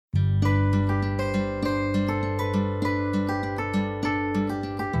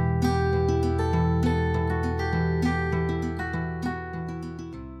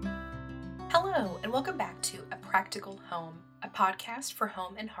Practical Home, a podcast for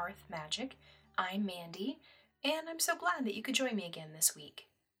home and hearth magic. I'm Mandy, and I'm so glad that you could join me again this week.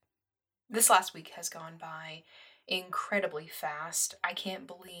 This last week has gone by incredibly fast. I can't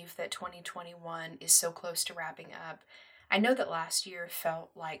believe that 2021 is so close to wrapping up. I know that last year felt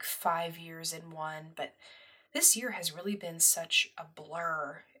like 5 years in one, but this year has really been such a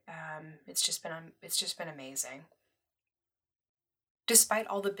blur. It's just been amazing. Despite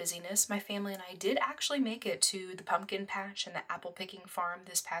all the busyness, my family and I did actually make it to the pumpkin patch and the apple picking farm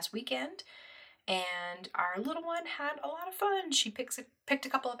this past weekend, and our little one had a lot of fun. She picked a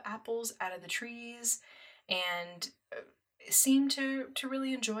couple of apples out of the trees and seemed to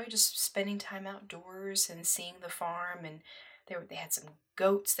really enjoy just spending time outdoors and seeing the farm. And they had some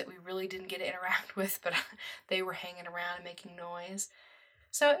goats that we really didn't get to interact with, but they were hanging around and making noise.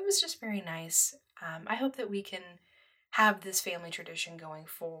 So it was just very nice. I hope that we can have this family tradition going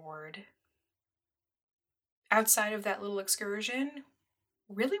forward. Outside of that little excursion,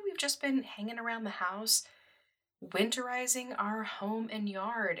 really we've just been hanging around the house, winterizing our home and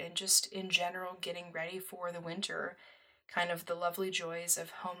yard, and just in general getting ready for the winter. Kind of the lovely joys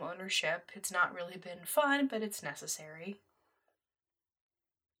of home ownership. It's not really been fun, but it's necessary.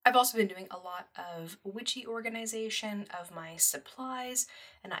 I've also been doing a lot of witchy organization of my supplies,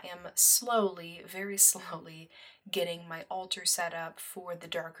 and I am slowly, very slowly, getting my altar set up for the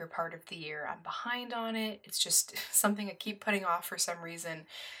darker part of the year. I'm behind on it. It's just something I keep putting off for some reason,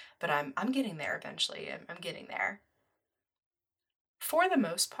 but I'm getting there eventually. I'm getting there. For the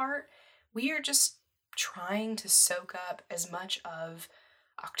most part, we are just trying to soak up as much of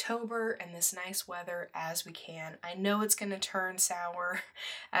October and this nice weather as we can. I know it's going to turn sour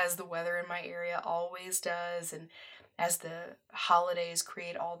as the weather in my area always does, and as the holidays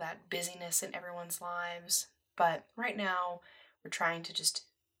create all that busyness in everyone's lives. But right now, we're trying to just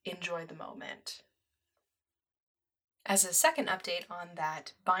enjoy the moment. As a second update on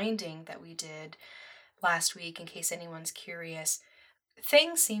that binding that we did last week, in case anyone's curious,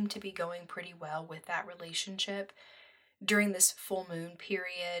 things seem to be going pretty well with that relationship. During this full moon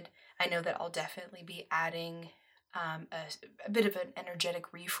period, I know that I'll definitely be adding a bit of an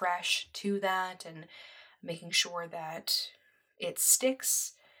energetic refresh to that and making sure that it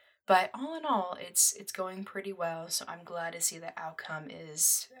sticks. But all in all, it's going pretty well, so I'm glad to see the outcome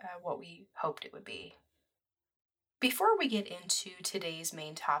is what we hoped it would be. Before we get into today's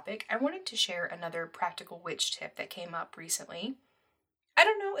main topic, I wanted to share another practical witch tip that came up recently. I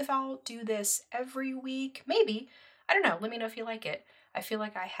don't know if I'll do this every week, maybe. I don't know, let me know if you like it. I feel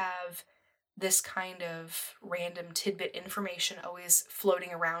like I have this kind of random tidbit information always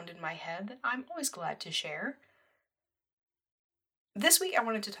floating around in my head that I'm always glad to share. This week I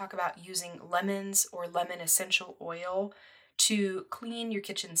wanted to talk about using lemons or lemon essential oil to clean your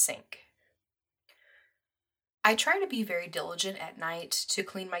kitchen sink. I try to be very diligent at night to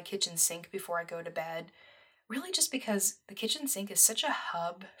clean my kitchen sink before I go to bed, really just because the kitchen sink is such a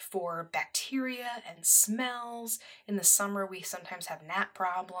hub for bacteria and smells. In the summer, we sometimes have gnat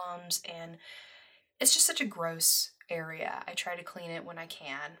problems, and it's just such a gross area. I try to clean it when I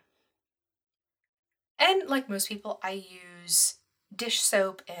can. And like most people, I use dish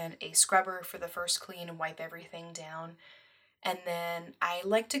soap and a scrubber for the first clean and wipe everything down. And then I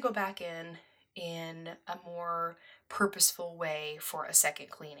like to go back in a more purposeful way for a second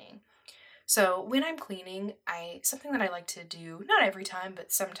cleaning. So when I'm cleaning, something that I like to do, not every time,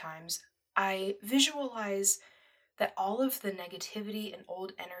 but sometimes, I visualize that all of the negativity and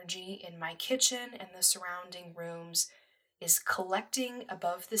old energy in my kitchen and the surrounding rooms is collecting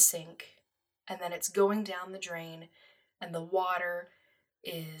above the sink, and then it's going down the drain, and the water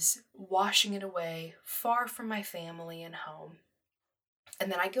is washing it away far from my family and home. And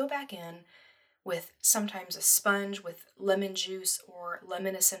then I go back in with sometimes a sponge with lemon juice or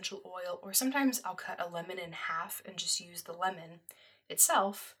lemon essential oil, or sometimes I'll cut a lemon in half and just use the lemon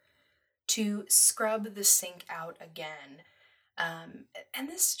itself to scrub the sink out again. And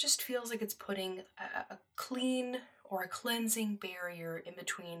this just feels like it's putting a clean or a cleansing barrier in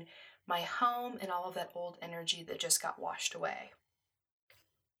between my home and all of that old energy that just got washed away.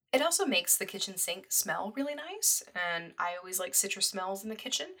 It also makes the kitchen sink smell really nice, and I always like citrus smells in the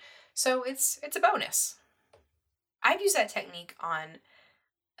kitchen, so it's a bonus. I've used that technique on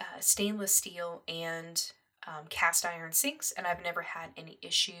stainless steel and cast iron sinks, and I've never had any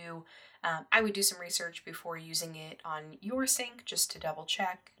issue. I would do some research before using it on your sink just to double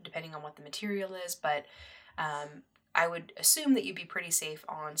check, depending on what the material is, but I would assume that you'd be pretty safe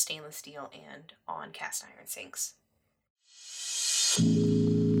on stainless steel and on cast iron sinks.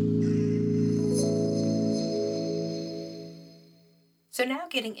 So now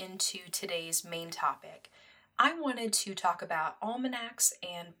getting into today's main topic, I wanted to talk about almanacs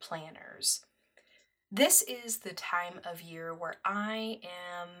and planners. This is the time of year where I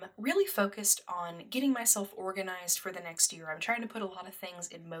am really focused on getting myself organized for the next year. I'm trying to put a lot of things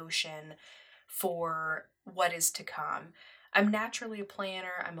in motion for what is to come. I'm naturally a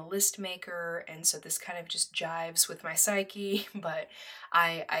planner, I'm a list maker, and so this kind of just jives with my psyche. But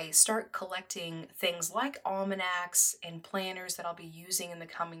I start collecting things like almanacs and planners that I'll be using in the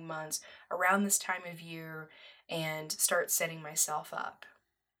coming months around this time of year and start setting myself up.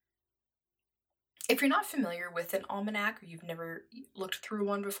 If you're not familiar with an almanac or you've never looked through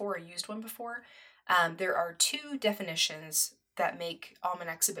one before or used one before, there are two definitions that make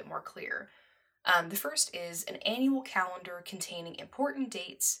almanacs a bit more clear. The first is an annual calendar containing important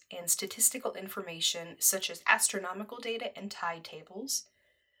dates and statistical information such as astronomical data and tide tables.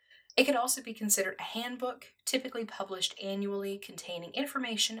 It can also be considered a handbook, typically published annually, containing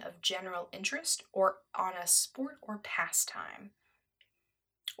information of general interest or on a sport or pastime.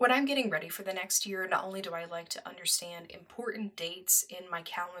 When I'm getting ready for the next year, not only do I like to understand important dates in my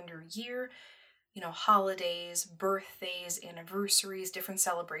calendar year, holidays, birthdays, anniversaries, different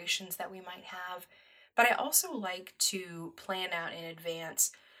celebrations that we might have, but I also like to plan out in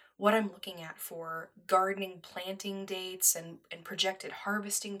advance what I'm looking at for gardening planting dates and projected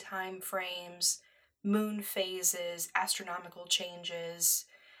harvesting time frames, moon phases, astronomical changes,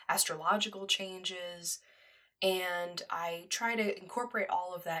 astrological changes, and I try to incorporate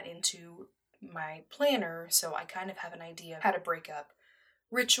all of that into my planner so I kind of have an idea of how to break up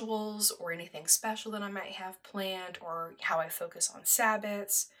rituals or anything special that I might have planned or how I focus on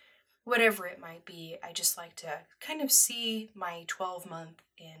Sabbaths, whatever it might be. I just like to kind of see my 12-month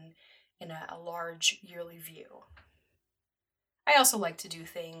in a large yearly view. I also like to do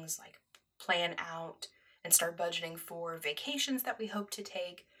things like plan out and start budgeting for vacations that we hope to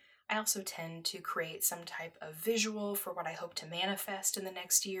take. I also tend to create some type of visual for what I hope to manifest in the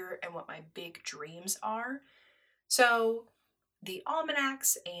next year and what my big dreams are. So, the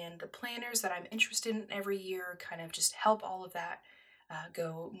almanacs and the planners that I'm interested in every year kind of just help all of that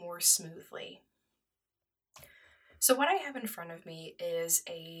go more smoothly. So, what I have in front of me is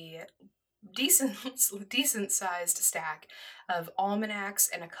a decent decent sized stack of almanacs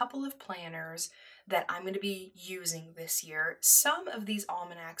and a couple of planners that I'm going to be using this year. Some of these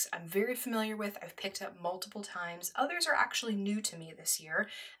almanacs I'm very familiar with. I've picked up multiple times. Others are actually new to me this year,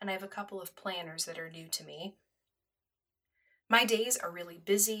 and I have a couple of planners that are new to me. My days are really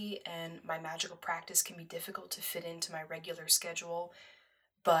busy and my magical practice can be difficult to fit into my regular schedule,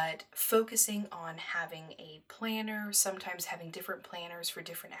 but focusing on having a planner, sometimes having different planners for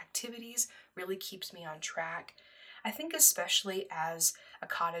different activities, really keeps me on track. I think, especially as a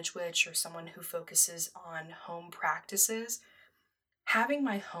cottage witch or someone who focuses on home practices, having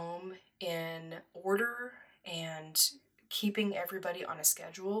my home in order and keeping everybody on a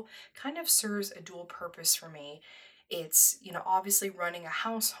schedule kind of serves a dual purpose for me. It's, obviously running a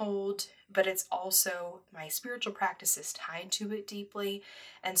household, but it's also my spiritual practice is tied to it deeply.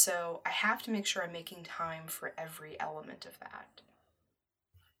 And so I have to make sure I'm making time for every element of that.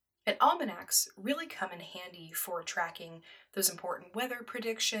 And almanacs really come in handy for tracking those important weather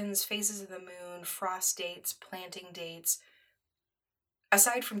predictions, phases of the moon, frost dates, planting dates.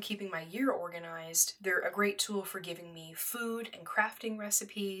 Aside from keeping my year organized, they're a great tool for giving me food and crafting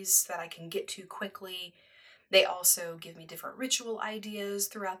recipes that I can get to quickly. They also give me different ritual ideas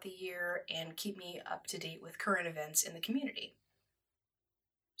throughout the year and keep me up to date with current events in the community.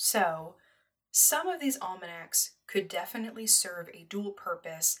 So, some of these almanacs could definitely serve a dual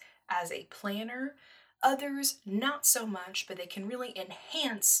purpose as a planner, others not so much, but they can really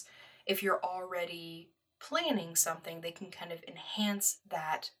enhance if you're already planning something, they can kind of enhance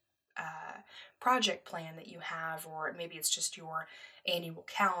that project plan that you have, or maybe it's just your annual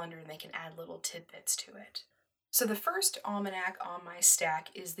calendar and they can add little tidbits to it. So, the first almanac on my stack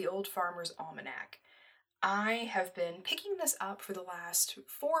is the Old Farmer's Almanac. I have been picking this up for the last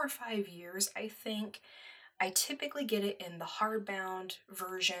 4 or 5 years, I think. I typically get it in the hardbound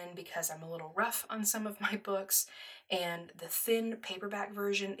version because I'm a little rough on some of my books, and the thin paperback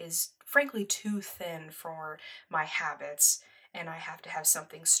version is frankly too thin for my habits, and I have to have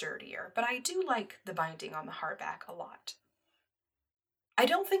something sturdier. But I do like the binding on the hardback a lot. I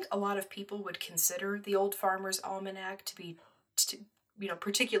don't think a lot of people would consider the Old Farmer's Almanac to be,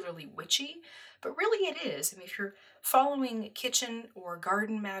 particularly witchy, but really it is. I mean, if you're following kitchen or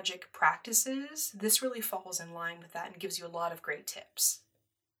garden magic practices, this really falls in line with that and gives you a lot of great tips.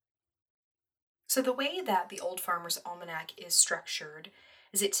 So the way that the Old Farmer's Almanac is structured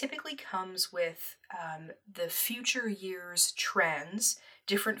is it typically comes with the future year's trends,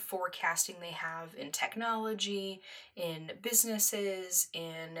 different forecasting they have in technology, in businesses,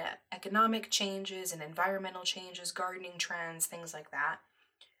 in economic changes, and environmental changes, gardening trends, things like that.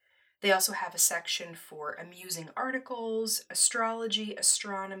 They also have a section for amusing articles, astrology,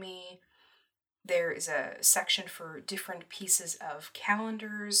 astronomy. There is a section for different pieces of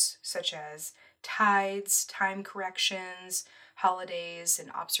calendars, such as tides, time corrections, holidays,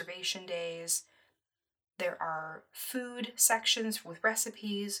 and observation days. There are food sections with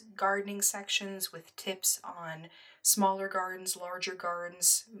recipes, gardening sections with tips on smaller gardens, larger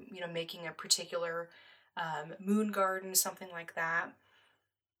gardens, making a particular moon garden, something like that.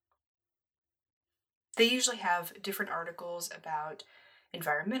 They usually have different articles about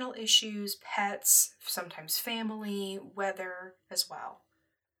environmental issues, pets, sometimes family, weather as well.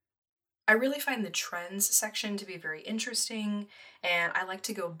 I really find the trends section to be very interesting, and I like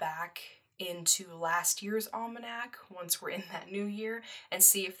to go back into last year's almanac once we're in that new year and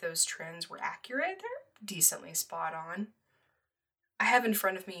see if those trends were accurate. They're decently spot on. I have in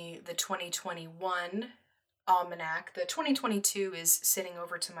front of me the 2021 almanac. The 2022 is sitting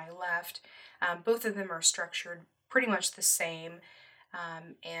over to my left. Both of them are structured pretty much the same.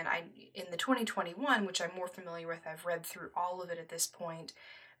 And in the 2021, which I'm more familiar with, I've read through all of it at this point.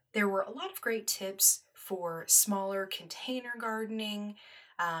 There were a lot of great tips for smaller container gardening,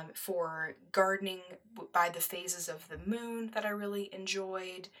 for gardening by the phases of the moon that I really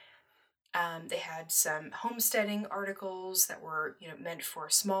enjoyed. They had some homesteading articles that were, meant for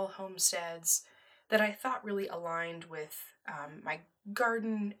small homesteads that I thought really aligned with my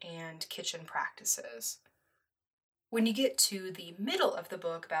garden and kitchen practices. When you get to the middle of the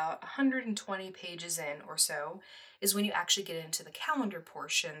book, about 120 pages in or so, is when you actually get into the calendar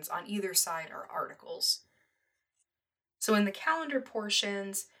portions. On either side are articles. So in the calendar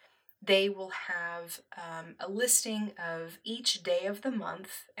portions, they will have a listing of each day of the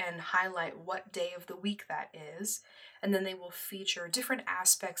month and highlight what day of the week that is. And then they will feature different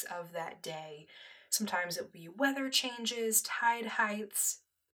aspects of that day. Sometimes it will be weather changes, tide heights,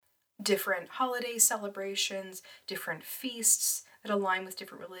 different holiday celebrations, different feasts that align with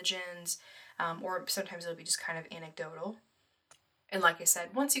different religions, or sometimes it'll be just kind of anecdotal. And like I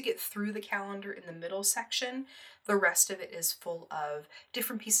said, once you get through the calendar in the middle section, the rest of it is full of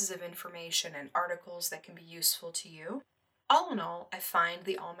different pieces of information and articles that can be useful to you. All in all, I find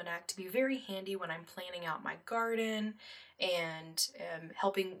the almanac to be very handy when I'm planning out my garden and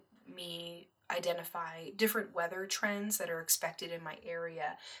helping me identify different weather trends that are expected in my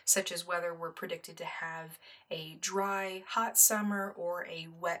area, such as whether we're predicted to have a dry, hot summer or a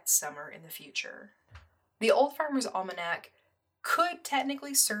wet summer in the future. The Old Farmer's Almanac could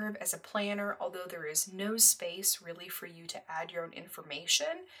technically serve as a planner, although there is no space really for you to add your own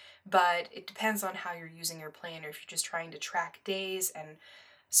information, but it depends on how you're using your planner. If you're just trying to track days and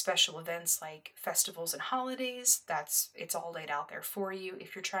special events like festivals and holidays, it's all laid out there for you.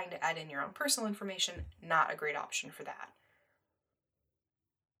 If you're trying to add in your own personal information, not a great option for that.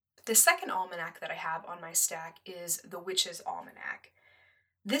 The second almanac that I have on my stack is the Witch's Almanac.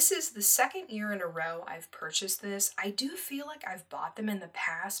 This is the second year in a row I've purchased this. I do feel like I've bought them in the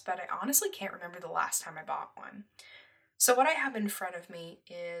past, but I honestly can't remember the last time I bought one. So what I have in front of me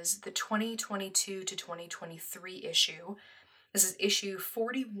is the 2022 to 2023 issue. This is issue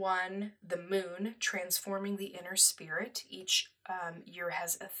 41, The Moon, Transforming the Inner Spirit. Each year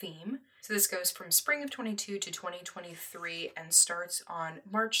has a theme. So this goes from spring of 22 to 2023 and starts on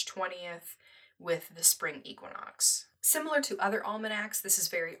March 20th with the spring equinox. Similar to other almanacs, this is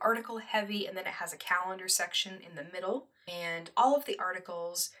very article heavy, and then it has a calendar section in the middle. And all of the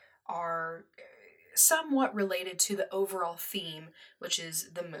articles are somewhat related to the overall theme, which is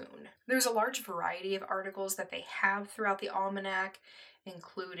the moon. There's a large variety of articles that they have throughout the almanac,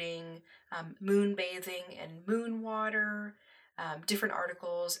 including moon bathing and moon water, different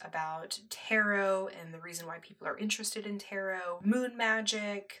articles about tarot and the reason why people are interested in tarot, moon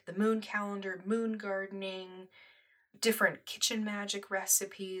magic, the moon calendar, moon gardening, different kitchen magic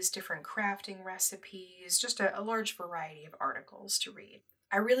recipes, different crafting recipes, just a large variety of articles to read.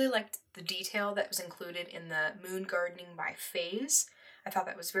 I really liked the detail that was included in the moon gardening by phase. I thought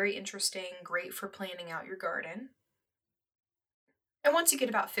that was very interesting, great for planning out your garden. And once you get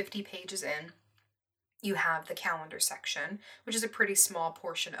about 50 pages in, you have the calendar section, which is a pretty small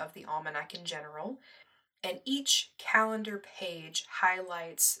portion of the almanac in general. And each calendar page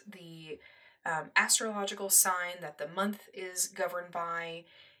highlights the astrological sign that the month is governed by.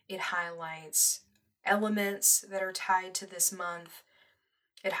 It highlights elements that are tied to this month.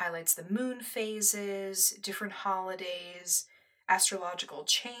 It highlights the moon phases, different holidays, astrological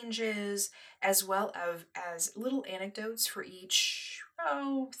changes, as well as little anecdotes for each,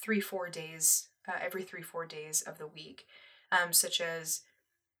 3, 4 days, every 3, 4 days of the week, such as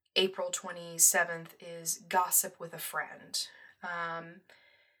April 27th is Gossip with a Friend. Um,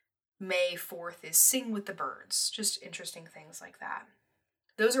 May 4th is Sing with the Birds. Just interesting things like that.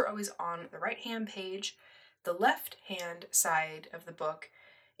 Those are always on the right hand page. The left hand side of the book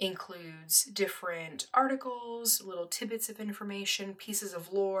includes different articles, little tidbits of information, pieces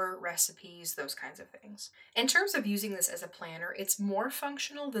of lore, recipes, those kinds of things. In terms of using this as a planner, it's more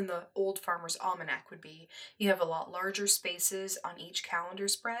functional than the Old Farmer's Almanac would be. You have a lot larger spaces on each calendar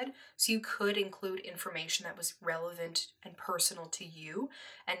spread, so you could include information that was relevant and personal to you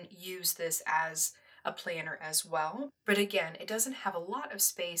and use this as a planner as well. But again, it doesn't have a lot of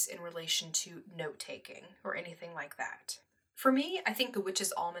space in relation to note taking or anything like that. For me, I think the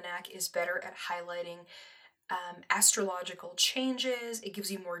Witch's Almanac is better at highlighting astrological changes. It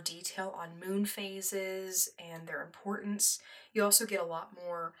gives you more detail on moon phases and their importance. You also get a lot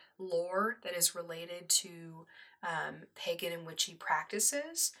more lore that is related to pagan and witchy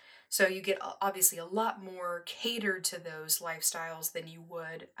practices. So you get obviously a lot more catered to those lifestyles than you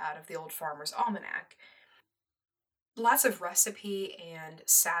would out of the Old Farmer's Almanac. Lots of recipe and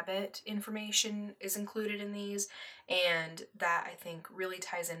Sabbat information is included in these, and that I think really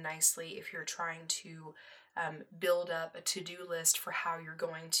ties in nicely if you're trying to build up a to-do list for how you're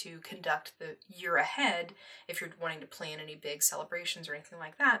going to conduct the year ahead. If you're wanting to plan any big celebrations or anything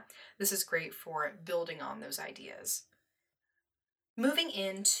like that, this is great for building on those ideas. Moving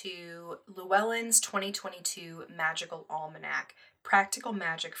into Llewellyn's 2022 Magical Almanac, Practical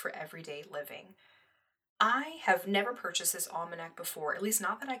Magic for Everyday Living. I have never purchased this almanac before, at least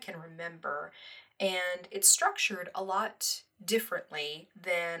not that I can remember, and it's structured a lot differently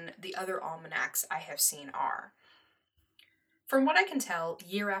than the other almanacs I have seen are. From what I can tell,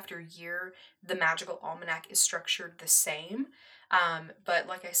 year after year, the Magical Almanac is structured the same, but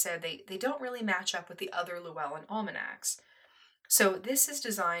like I said, they don't really match up with the other Llewellyn almanacs. So this is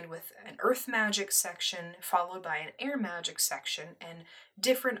designed with an earth magic section followed by an air magic section and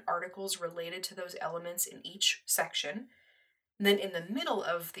different articles related to those elements in each section. And then in the middle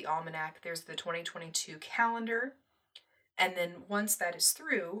of the almanac, there's the 2022 calendar. And then once that is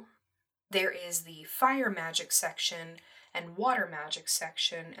through, there is the fire magic section and water magic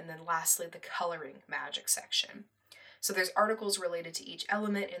section, and then lastly, the coloring magic section. So there's articles related to each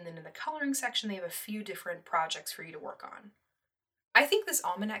element, and then in the coloring section, they have a few different projects for you to work on. I think this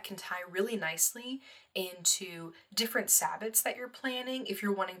almanac can tie really nicely into different Sabbats that you're planning. If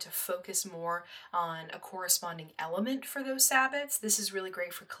you're wanting to focus more on a corresponding element for those Sabbats, this is really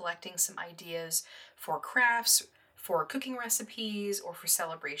great for collecting some ideas for crafts, for cooking recipes, or for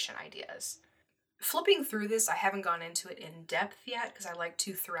celebration ideas. Flipping through this, I haven't gone into it in depth yet because I like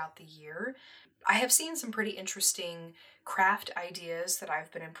to throughout the year. I have seen some pretty interesting craft ideas that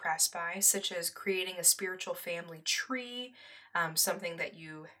I've been impressed by, such as creating a spiritual family tree, something that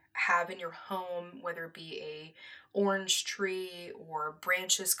you have in your home, whether it be a orange tree or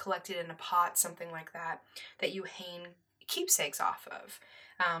branches collected in a pot, something like that, that you hang keepsakes off of,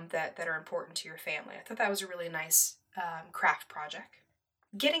 that are important to your family. I thought that was a really nice craft project.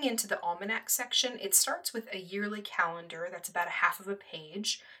 Getting into the almanac section, it starts with a yearly calendar that's about a half of a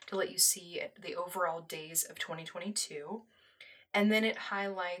page to let you see the overall days of 2022. And then it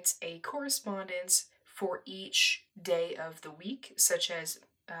highlights a correspondence for each day of the week, such as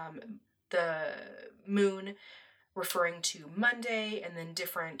the moon referring to Monday, and then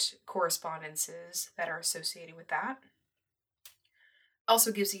different correspondences that are associated with that.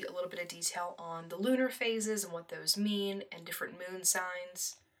 Also gives you a little bit of detail on the lunar phases and what those mean, and different moon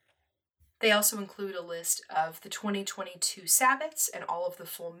signs. They also include a list of the 2022 Sabbats and all of the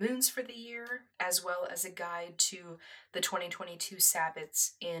full moons for the year, as well as a guide to the 2022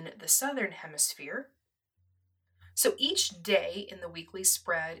 Sabbats in the Southern Hemisphere. So each day in the weekly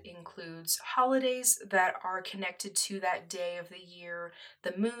spread includes holidays that are connected to that day of the year,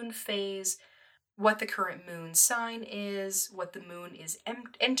 the moon phase, what the current moon sign is, what the moon is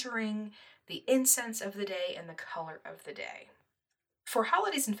entering, the incense of the day, and the color of the day. For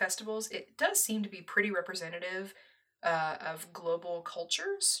holidays and festivals, it does seem to be pretty representative of global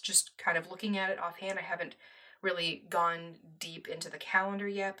cultures. Just kind of looking at it offhand, I haven't really gone deep into the calendar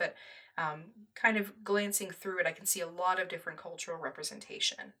yet, but kind of glancing through it, I can see a lot of different cultural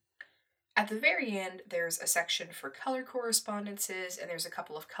representation. At the very end, there's a section for color correspondences, and there's a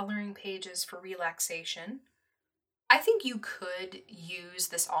couple of coloring pages for relaxation. I think you could use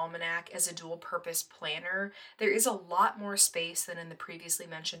this almanac as a dual purpose planner. There is a lot more space than in the previously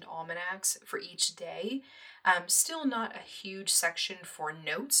mentioned almanacs for each day. Still not a huge section for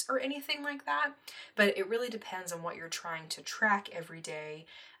notes or anything like that, but it really depends on what you're trying to track every day.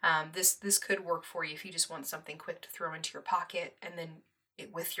 This could work for you if you just want something quick to throw into your pocket, and then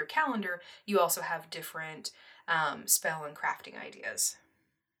with your calendar, you also have different spell and crafting ideas.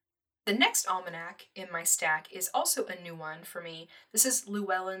 The next almanac in my stack is also a new one for me. This is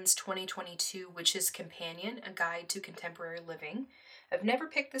Llewellyn's 2022 Witch's Companion, a guide to contemporary living. I've never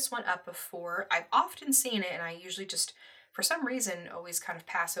picked this one up before. I've often seen it and I usually just, for some reason, always kind of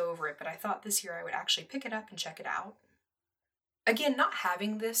pass over it, but I thought this year I would actually pick it up and check it out. Again, not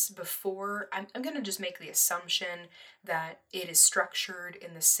having this before, I'm going to just make the assumption that it is structured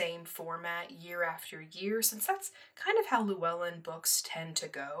in the same format year after year, since that's kind of how Llewellyn books tend to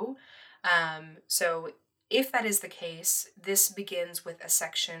go. So, if that is the case, this begins with a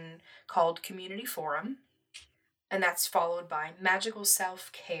section called Community Forum, and that's followed by Magical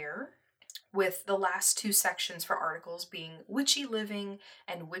Self Care, with the last two sections for articles being Witchy Living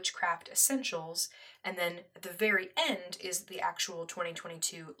and Witchcraft Essentials, and then at the very end is the actual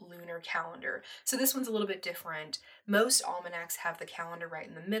 2022 lunar calendar. So this one's a little bit different. Most almanacs have the calendar right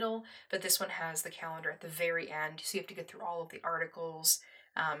in the middle, but this one has the calendar at the very end, so you have to get through all of the articles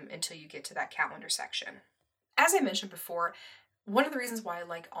until you get to that calendar section. As I mentioned before, one of the reasons why I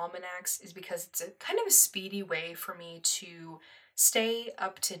like almanacs is because it's a kind of a speedy way for me to stay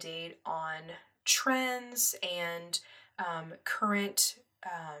up to date on trends and current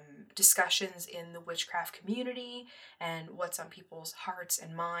discussions in the witchcraft community and what's on people's hearts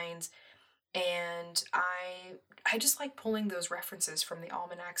and minds. And I just like pulling those references from the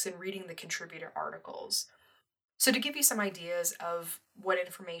almanacs and reading the contributor articles. So to give you some ideas of what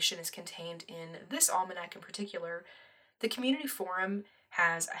information is contained in this almanac in particular, the community forum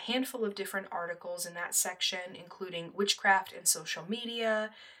has a handful of different articles in that section, including witchcraft and social media,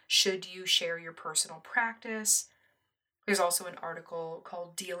 should you share your personal practice. There's also an article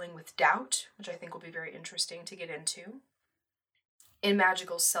called Dealing with Doubt, which I think will be very interesting to get into. In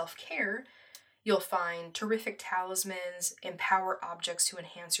Magical Self-Care, you'll find terrific talismans, empower objects to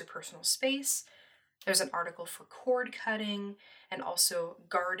enhance your personal space. There's an article for cord cutting, and also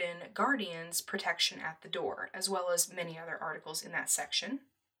Garden Guardians protection at the door, as well as many other articles in that section.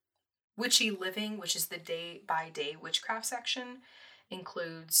 Witchy Living, which is the day-by-day witchcraft section,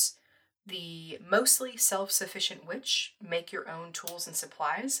 includes the Mostly Self-Sufficient Witch, make your own tools and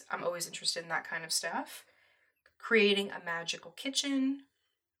supplies. I'm always interested in that kind of stuff. Creating a Magical Kitchen,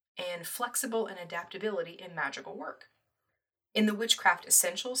 and Flexible and Adaptability in Magical Work. In the Witchcraft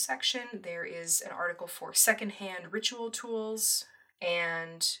Essentials section, there is an article for secondhand ritual tools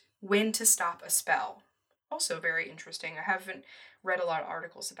and when to stop a spell. Also very interesting. I haven't read a lot of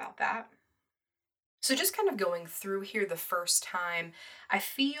articles about that. So just kind of going through here the first time, I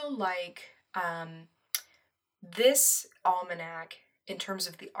feel like this almanac, in terms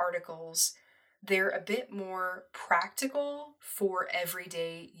of the articles, they're a bit more practical for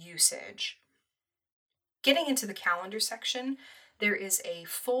everyday usage. Getting into the calendar section, there is a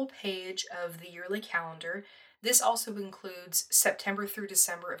full page of the yearly calendar. This also includes September through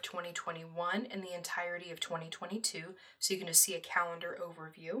December of 2021 and the entirety of 2022, so you can just see a calendar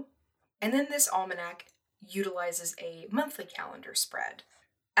overview. And then this almanac utilizes a monthly calendar spread,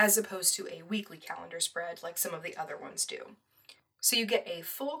 as opposed to a weekly calendar spread like some of the other ones do. So you get a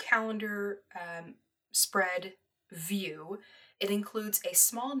full calendar spread view. It includes a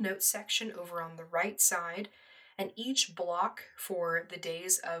small note section over on the right side, and each block for the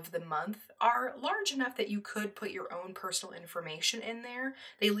days of the month are large enough that you could put your own personal information in there.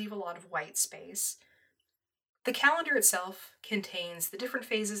 They leave a lot of white space. The calendar itself contains the different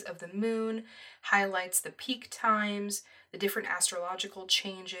phases of the moon, highlights the peak times, the different astrological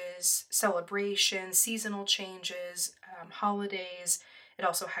changes, celebrations, seasonal changes, holidays. It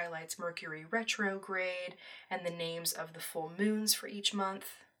also highlights Mercury retrograde and the names of the full moons for each month.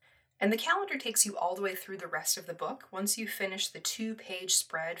 And the calendar takes you all the way through the rest of the book. Once you finish the 2-page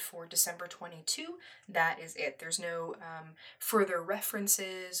spread for December 22, that is it. There's no further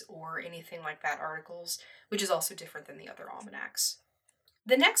references or anything like that articles, which is also different than the other almanacs.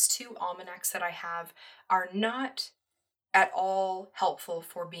 The next 2 almanacs that I have are not at all helpful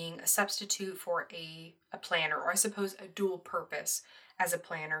for being a substitute for a planner, or I suppose a dual purpose as a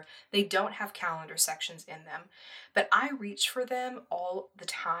planner. They don't have calendar sections in them, but I reach for them all the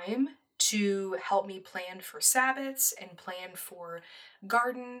time to help me plan for Sabbaths and plan for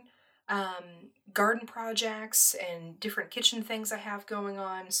garden projects and different kitchen things I have going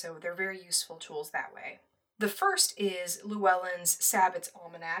on, so they're very useful tools that way. The first is Llewellyn's Sabbath's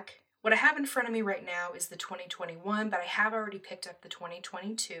Almanac. What I have in front of me right now is the 2021, but I have already picked up the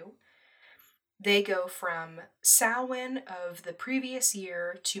 2022. They go from Samhain of the previous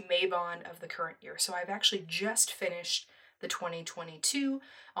year to Mabon of the current year. So I've actually just finished the 2022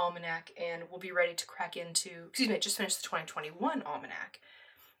 almanac and we'll be ready to crack into, just finished the 2021 almanac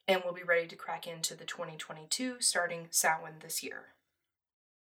and we'll be ready to crack into the 2022 starting Samhain this year.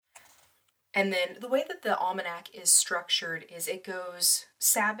 And then the way that the almanac is structured is it goes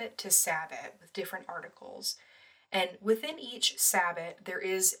Sabbath to Sabbath with different articles. And within each Sabbath, there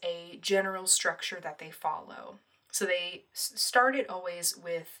is a general structure that they follow. So they start it always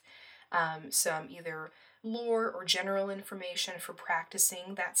with some either lore or general information for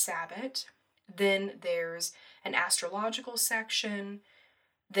practicing that Sabbath. Then there's an astrological section.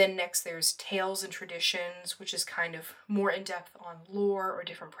 Then next there's tales and traditions, which is kind of more in depth on lore or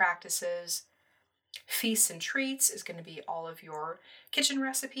different practices. Feasts and treats is going to be all of your kitchen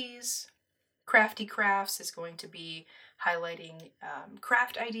recipes. Crafty crafts is going to be highlighting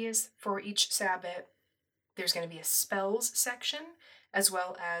craft ideas for each Sabbath. There's going to be a spells section as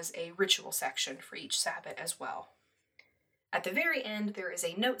well as a ritual section for each Sabbath as well. At the very end, there is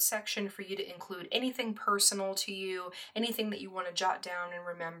a notes section for you to include anything personal to you, anything that you want to jot down and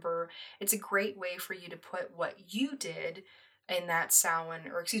remember. It's a great way for you to put what you did in that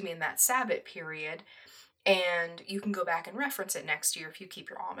in that Sabbath period, and you can go back and reference it next year if you keep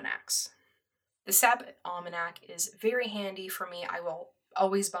your almanacs. The Sabbath Almanac is very handy for me. I will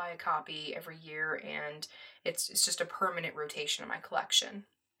always buy a copy every year, and it's just a permanent rotation in my collection.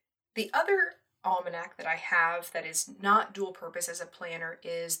 The other almanac that I have that is not dual purpose as a planner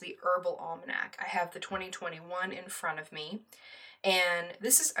is the Herbal Almanac. I have the 2021 in front of me, and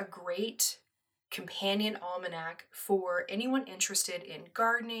this is a great companion almanac for anyone interested in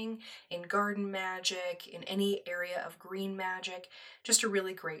gardening, in garden magic, in any area of green magic. Just a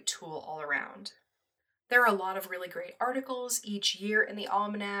really great tool all around. There are a lot of really great articles each year in the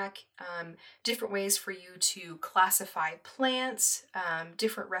almanac, different ways for you to classify plants,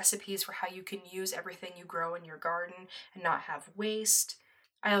 different recipes for how you can use everything you grow in your garden and not have waste.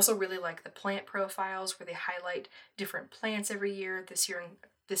 I also really like the plant profiles where they highlight different plants every year.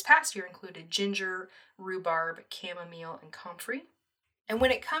 This past year included ginger, rhubarb, chamomile, and comfrey. And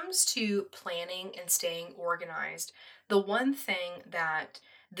when it comes to planning and staying organized, the one thing that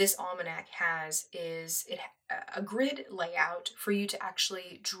this almanac has is a grid layout for you to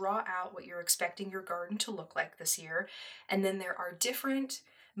actually draw out what you're expecting your garden to look like this year. And then there are different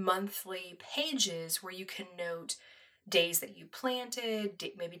monthly pages where you can note days that you planted,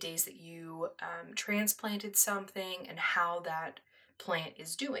 maybe days that you transplanted something, and how that plant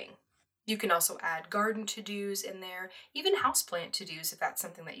is doing. You can also add garden to-dos in there, even houseplant to-dos if that's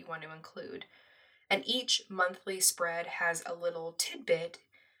something that you want to include. And each monthly spread has a little tidbit,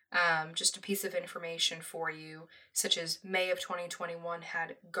 just a piece of information for you, such as May of 2021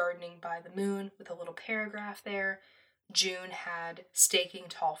 had gardening by the moon with a little paragraph there. June had staking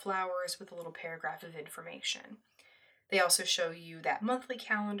tall flowers with a little paragraph of information. They also show you that monthly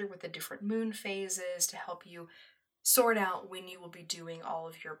calendar with the different moon phases to help you sort out when you will be doing all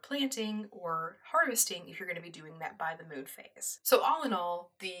of your planting or harvesting if you're going to be doing that by the moon phase. So all in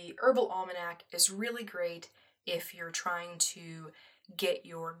all, the Herbal Almanac is really great if you're trying to get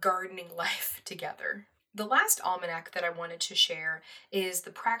your gardening life together. The last almanac that I wanted to share is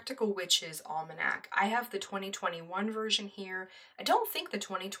the Practical Witches Almanac. I have the 2021 version here. I don't think the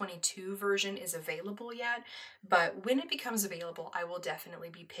 2022 version is available yet, but when it becomes available, I will definitely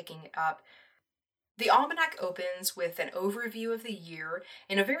be picking it up. The almanac opens with an overview of the year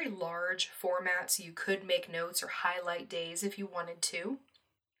in a very large format, so you could make notes or highlight days if you wanted to.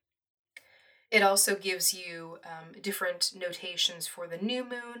 It also gives you different notations for the new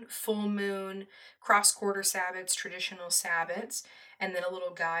moon, full moon, cross-quarter Sabbats, traditional Sabbats, and then a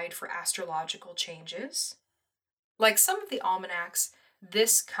little guide for astrological changes. Like some of the almanacs,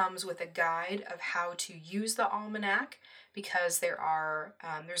 this comes with a guide of how to use the almanac because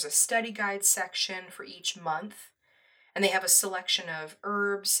there's a study guide section for each month, and they have a selection of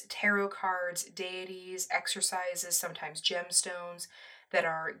herbs, tarot cards, deities, exercises, sometimes gemstones that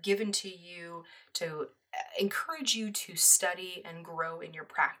are given to you to encourage you to study and grow in your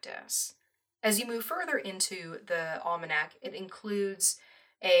practice. As you move further into the almanac, it includes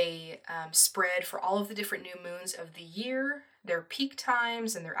a spread for all of the different new moons of the year, their peak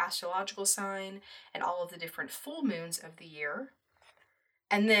times and their astrological sign, and all of the different full moons of the year.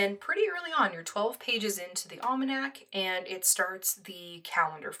 And then pretty early on, you're 12 pages into the almanac, and it starts the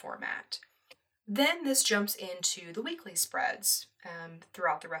calendar format. Then this jumps into the weekly spreads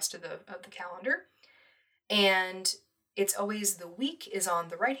throughout the rest of the calendar. And it's always the week is on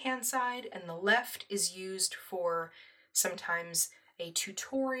the right hand side, and the left is used for sometimes a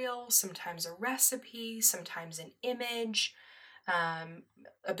tutorial, sometimes a recipe, sometimes an image, um,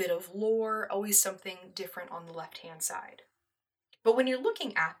 a bit of lore, always something different on the left hand side. But when you're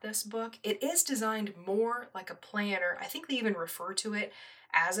looking at this book, it is designed more like a planner. I think they even refer to it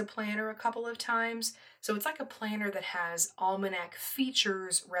as a planner a couple of times. So it's like a planner that has almanac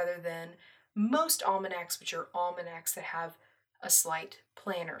features rather than most almanacs, which are almanacs that have a slight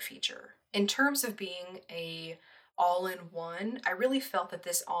planner feature. In terms of being a all-in-one, I really felt that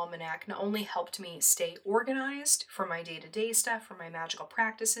this almanac not only helped me stay organized for my day-to-day stuff, for my magical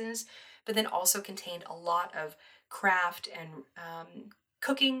practices, but then also contained a lot of craft and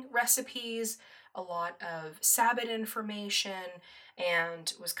cooking recipes, a lot of Sabbath information,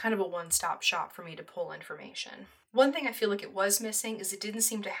 and was kind of a one-stop shop for me to pull information. One thing I feel like it was missing is it didn't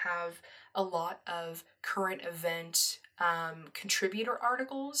seem to have a lot of current event contributor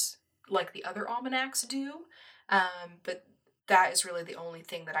articles like the other almanacs do, but that is really the only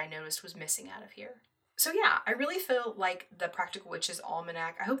thing that I noticed was missing out of here. So yeah, I really feel like the Practical Witches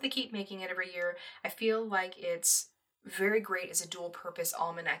Almanac. I hope they keep making it every year. I feel like it's very great as a dual purpose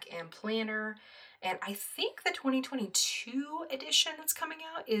almanac and planner. And I think the 2022 edition that's coming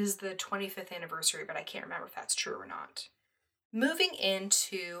out is the 25th anniversary, but I can't remember if that's true or not. Moving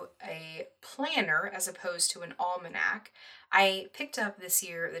into a planner as opposed to an almanac, I picked up this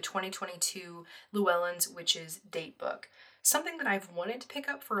year the 2022 Llewellyn's Witches Date Book. Something that I've wanted to pick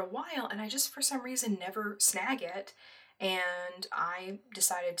up for a while, and I just for some reason never snag it. And I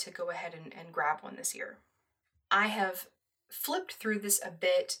decided to go ahead and grab one this year. I have flipped through this a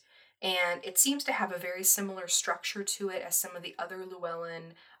bit, and it seems to have a very similar structure to it as some of the other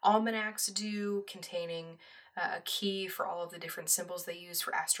Llewellyn almanacs do, containing a key for all of the different symbols they use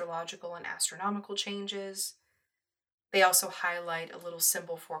for astrological and astronomical changes. They also highlight a little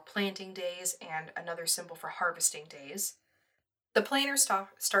symbol for planting days and another symbol for harvesting days. The planner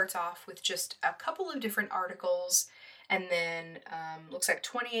starts off with just a couple of different articles, and then looks like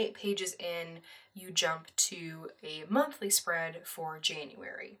 28 pages in, you jump to a monthly spread for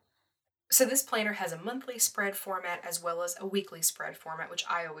January. So this planner has a monthly spread format as well as a weekly spread format, which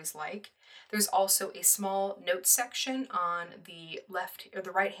I always like. There's also a small notes section on the left or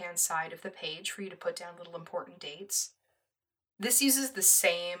the right hand side of the page for you to put down little important dates. This uses the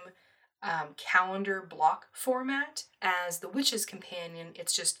same calendar block format as the Witch's Companion,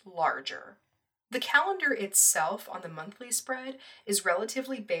 it's just larger. The calendar itself on the monthly spread is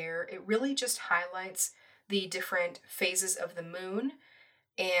relatively bare. It really just highlights the different phases of the moon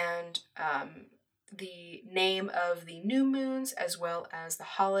and the name of the new moons as well as the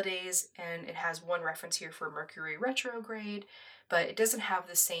holidays, and it has one reference here for Mercury retrograde, but it doesn't have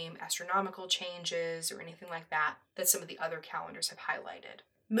the same astronomical changes or anything like that that some of the other calendars have highlighted.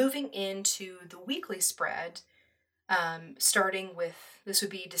 Moving into the weekly spread, starting with, this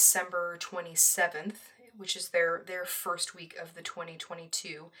would be December 27th, which is their first week of the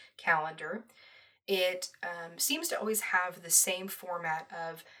 2022 calendar. It seems to always have the same format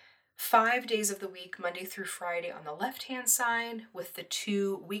of 5 days of the week, Monday through Friday on the left-hand side, with the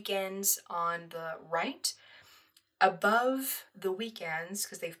 2 weekends on the right. Above the weekends,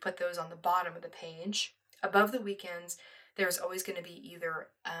 because they've put those on the bottom of the page, above the weekends, there's always going to be either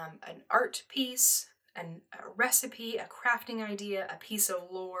an art piece, a recipe, a crafting idea, a piece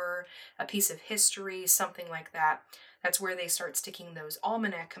of lore, a piece of history, something like that. That's where they start sticking those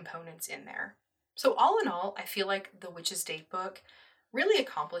almanac components in there. So all in all, I feel like the Witch's Date Book really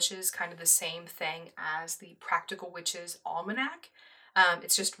accomplishes kind of the same thing as the Practical Witches Almanac.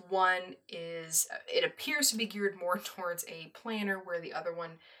 It's just one is, it appears to be geared more towards a planner, where the other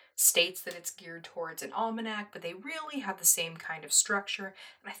one states that it's geared towards an almanac, but they really have the same kind of structure,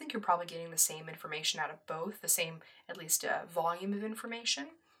 and I think you're probably getting the same information out of both, the same, at least volume of information.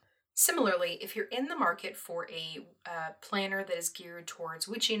 Similarly, if you're in the market for a planner that is geared towards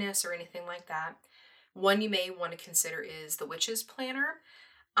witchiness or anything like that, one you may want to consider is the Witch's Planner.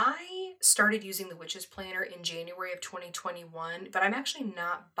 I started using the Witch's Planner in January of 2021, but I'm actually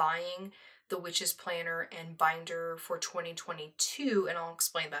not buying the Witch's Planner and binder for 2022, and I'll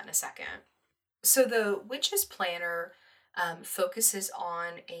explain that in a second. So the Witch's Planner focuses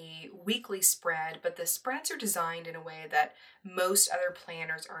on a weekly spread, but the spreads are designed in a way that most other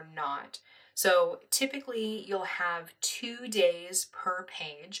planners are not. So typically you'll have 2 days per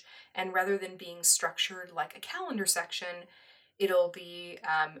page, and rather than being structured like a calendar section, it'll be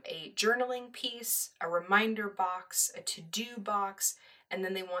a journaling piece, a reminder box, a to-do box, and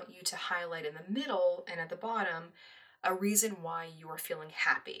then they want you to highlight in the middle and at the bottom a reason why you are feeling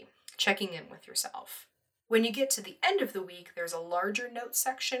happy, checking in with yourself. When you get to the end of the week, there's a larger notes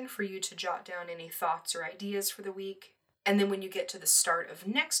section for you to jot down any thoughts or ideas for the week. And then when you get to the start of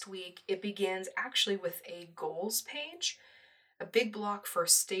next week, it begins actually with a goals page, a big block for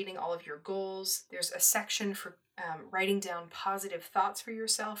stating all of your goals. There's a section for writing down positive thoughts for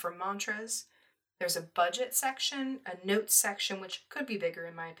yourself or mantras. There's a budget section, a notes section, which could be bigger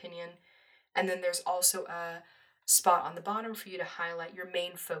in my opinion. And then there's also a spot on the bottom for you to highlight your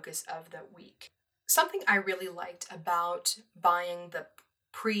main focus of the week. Something I really liked about buying the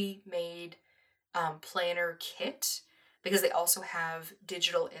pre-made planner kit, because they also have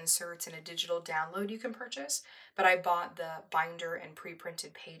digital inserts and a digital download you can purchase, but I bought the binder and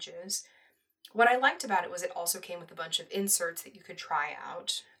pre-printed pages. What I liked about it was it also came with a bunch of inserts that you could try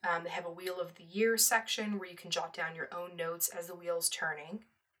out. They have a Wheel of the Year section where you can jot down your own notes as the wheel's turning.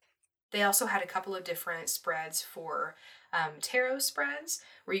 They also had a couple of different spreads for tarot spreads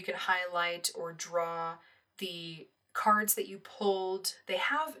where you can highlight or draw the cards that you pulled. They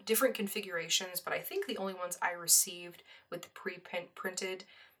have different configurations, but I think the only ones I received with the pre-printed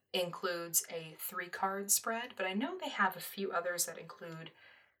includes a 3-card spread, but I know they have a few others that include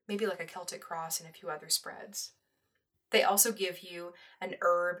maybe like a Celtic cross and a few other spreads. They also give you an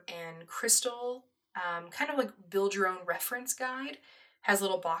herb and crystal, kind of like build your own reference guide. Has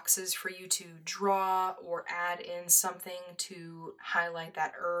little boxes for you to draw or add in something to highlight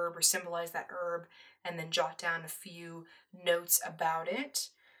that herb or symbolize that herb, and then jot down a few notes about it.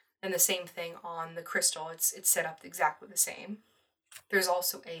 And the same thing on the crystal, it's set up exactly the same. There's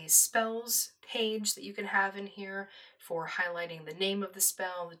also a spells page that you can have in here for highlighting the name of the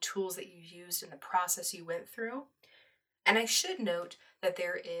spell, the tools that you used, and the process you went through. And I should note that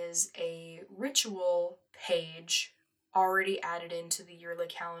there is a ritual page already added into the yearly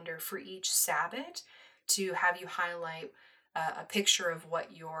calendar for each Sabbath to have you highlight a picture of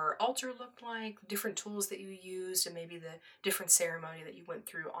what your altar looked like, different tools that you used, and maybe the different ceremony that you went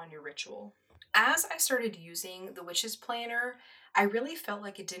through on your ritual. As I started using the Witch's Planner, I really felt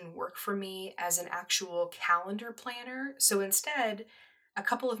like it didn't work for me as an actual calendar planner. So instead, a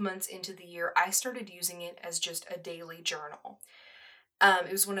couple of months into the year, I started using it as just a daily journal.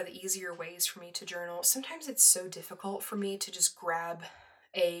 It was one of the easier ways for me to journal. Sometimes it's so difficult for me to just grab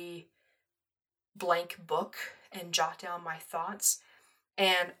a blank book and jot down my thoughts.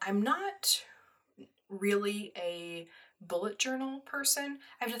 And I'm not really a bullet journal person.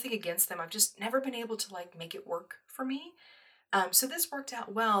 I have nothing against them. I've just never been able to make it work for me. So this worked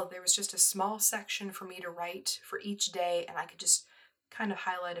out well. There was just a small section for me to write for each day, and I could just kind of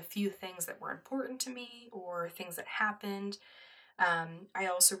highlight a few things that were important to me or things that happened. I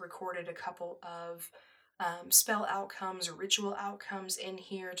also recorded a couple of spell outcomes or ritual outcomes in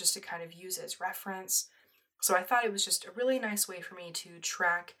here just to kind of use as reference. So I thought it was just a really nice way for me to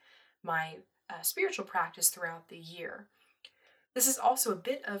track my spiritual practice throughout the year. This is also a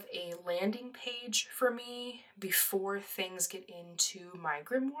bit of a landing page for me before things get into my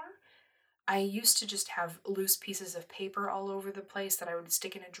grimoire. I used to just have loose pieces of paper all over the place that I would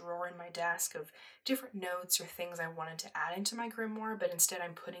stick in a drawer in my desk of different notes or things I wanted to add into my grimoire, but instead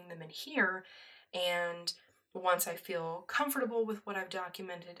I'm putting them in here, and once I feel comfortable with what I've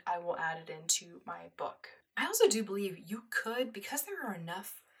documented, I will add it into my book. I also do believe you could, because there are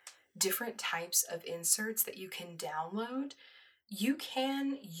enough different types of inserts that you can download, you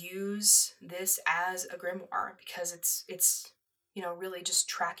can use this as a grimoire because it's really just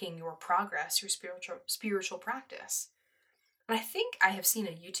tracking your progress, your spiritual practice. And I think I have seen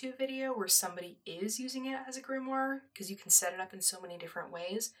a YouTube video where somebody is using it as a grimoire because you can set it up in so many different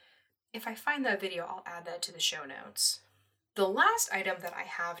ways. If I find that video, I'll add that to the show notes. The last item that I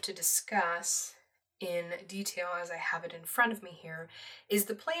have to discuss in detail, as I have it in front of me here, is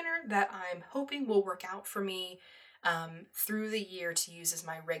the planner that I'm hoping will work out for me through the year to use as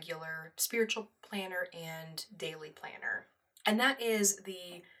my regular spiritual planner and daily planner. And that is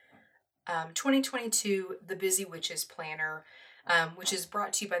the 2022 The Busy Witches Planner, which is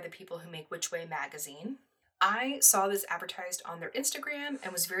brought to you by the people who make Witch Way magazine. I saw this advertised on their Instagram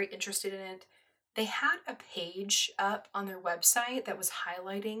and was very interested in it. They had a page up on their website that was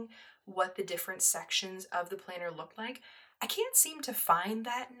highlighting what the different sections of the planner looked like. I can't seem to find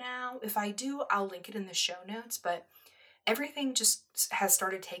that now. If I do, I'll link it in the show notes, but everything just has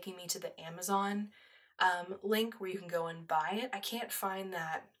started taking me to the Amazon link where you can go and buy it. I can't find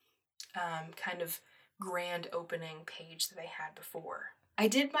that kind of grand opening page that they had before. I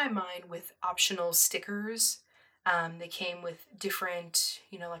did my mine with optional stickers. They came with different,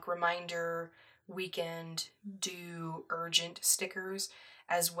 like reminder, weekend, due, urgent stickers,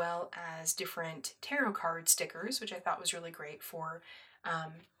 as well as different tarot card stickers, which I thought was really great for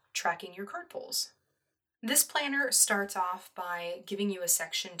tracking your card pulls. This planner starts off by giving you a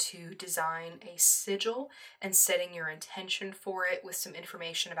section to design a sigil and setting your intention for it with some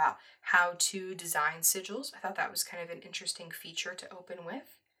information about how to design sigils. I thought that was kind of an interesting feature to open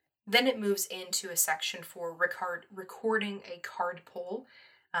with. Then it moves into a section for recording a card pull,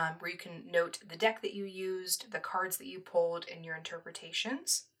 where you can note the deck that you used, the cards that you pulled, and your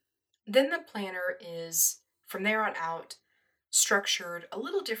interpretations. Then the planner is, from there on out, structured a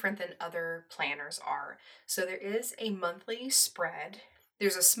little different than other planners are. So there is a monthly spread.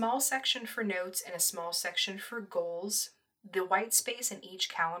 There's a small section for notes and a small section for goals. The white space in each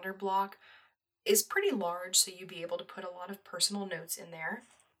calendar block is pretty large, so you'd be able to put a lot of personal notes in there.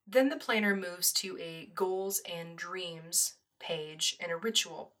 Then the planner moves to a goals and dreams page and a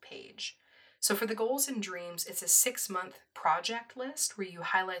ritual page. So for the goals and dreams, it's a 6-month project list where you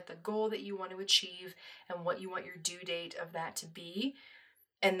highlight the goal that you want to achieve and what you want your due date of that to be,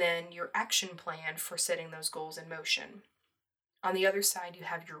 and then your action plan for setting those goals in motion. On the other side, you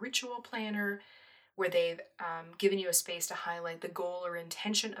have your ritual planner where they've given you a space to highlight the goal or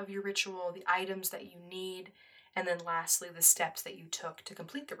intention of your ritual, the items that you need, and then lastly, the steps that you took to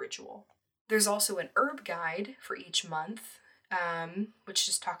complete the ritual. There's also an herb guide for each month, which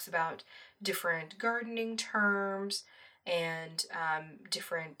just talks about different gardening terms and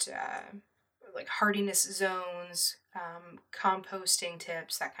different like hardiness zones, composting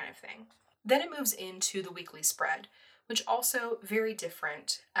tips, that kind of thing. Then it moves into the weekly spread, which also very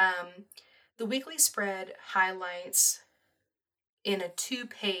different. The weekly spread highlights in a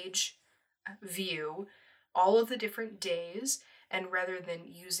 2-page view all of the different days, and rather than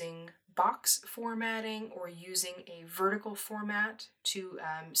using box formatting or using a vertical format to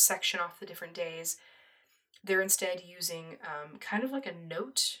section off the different days, they're instead using kind of like a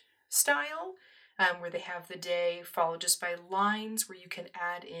note style, where they have the day followed just by lines where you can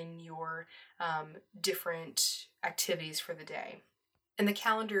add in your different activities for the day. And the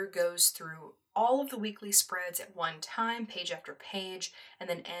calendar goes through all of the weekly spreads at one time, page after page, and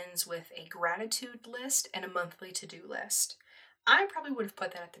then ends with a gratitude list and a monthly to-do list. I probably would have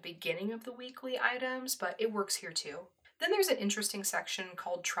put that at the beginning of the weekly items, but it works here too. Then there's an interesting section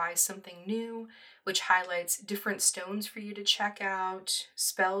called Try Something New, which highlights different stones for you to check out,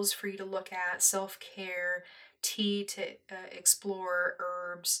 spells for you to look at, self-care, tea to explore,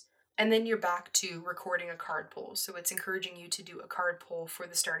 herbs. And then you're back to recording a card pull. So it's encouraging you to do a card pull for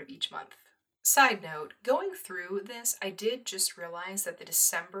the start of each month. Side note, going through this, I did just realize that the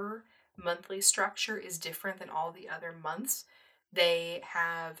December monthly structure is different than all the other months. They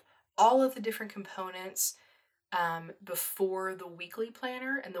have all of the different components before the weekly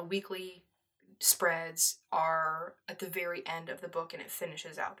planner, and the weekly spreads are at the very end of the book, and it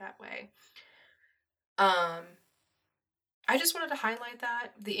finishes out that way. I just wanted to highlight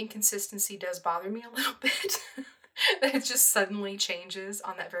that. The inconsistency does bother me a little bit. That it just suddenly changes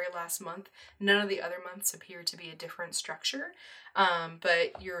on that very last month. None of the other months appear to be a different structure,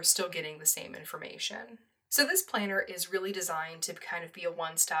 but you're still getting the same information. So this planner is really designed to kind of be a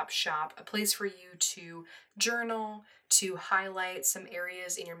one-stop shop, a place for you to journal, to highlight some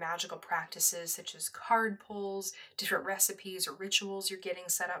areas in your magical practices, such as card pulls, different recipes or rituals you're getting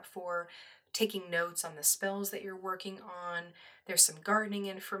set up for, taking notes on the spells that you're working on. There's some gardening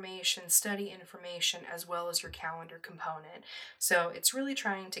information, study information, as well as your calendar component. So it's really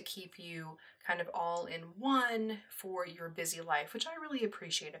trying to keep you kind of all in one for your busy life, which I really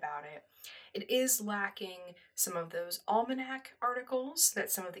appreciate about it. It is lacking some of those almanac articles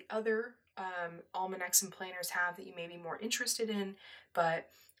that some of the other almanacs and planners have that you may be more interested in, but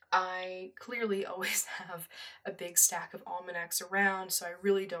I clearly always have a big stack of almanacs around, so I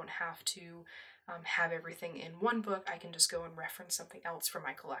really don't have to have everything in one book. I can just go and reference something else for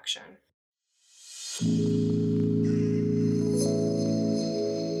my collection.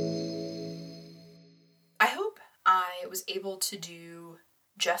 I hope I was able to do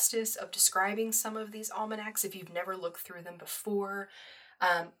justice of describing some of these almanacs if you've never looked through them before.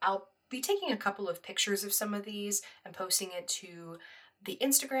 I'll be taking a couple of pictures of some of these and posting it to the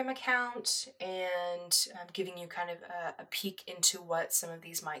Instagram account and giving you kind of a peek into what some of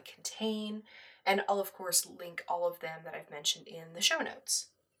these might contain. And I'll, of course, link all of them that I've mentioned in the show notes.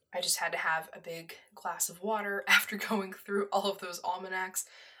 I just had to have a big glass of water after going through all of those almanacs.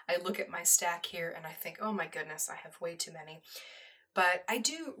 I look at my stack here and I think, oh my goodness, I have way too many. But I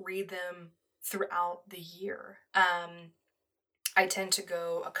do read them throughout the year. I tend to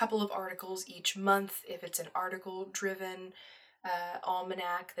go a couple of articles each month if it's an article-driven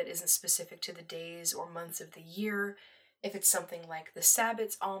almanac that isn't specific to the days or months of the year. If it's something like the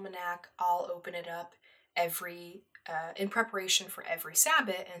Sabbath's Almanac, I'll open it up every in preparation for every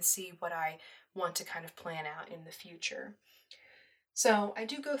Sabbath and see what I want to kind of plan out in the future. So I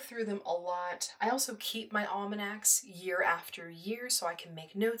do go through them a lot. I also keep my almanacs year after year so I can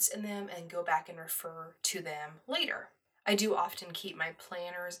make notes in them and go back and refer to them later. I do often keep my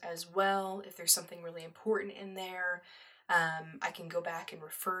planners as well. If there's something really important in there, I can go back and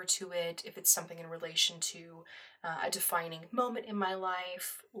refer to it if it's something in relation to a defining moment in my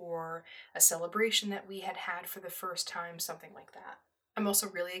life or a celebration that we had had for the first time, something like that. I'm also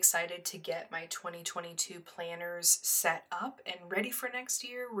really excited to get my 2022 planners set up and ready for next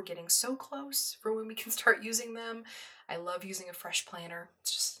year. We're getting so close for when we can start using them. I love using a fresh planner.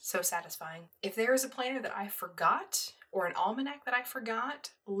 It's just so satisfying. If there is a planner that I forgot or an almanac that I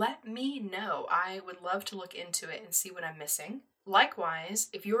forgot, let me know. I would love to look into it and see what I'm missing. Likewise,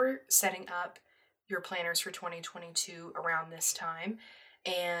 if you're setting up your planners for 2022 around this time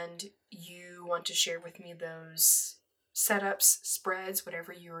and you want to share with me those setups, spreads,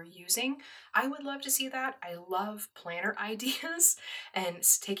 whatever you're using, I would love to see that. I love planner ideas, and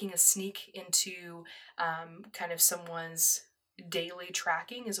taking a sneak into kind of someone's daily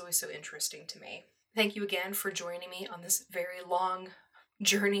tracking is always so interesting to me. Thank you again for joining me on this very long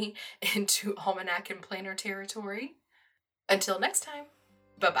journey into almanac and planner territory. Until next time,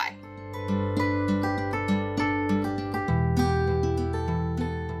 bye bye.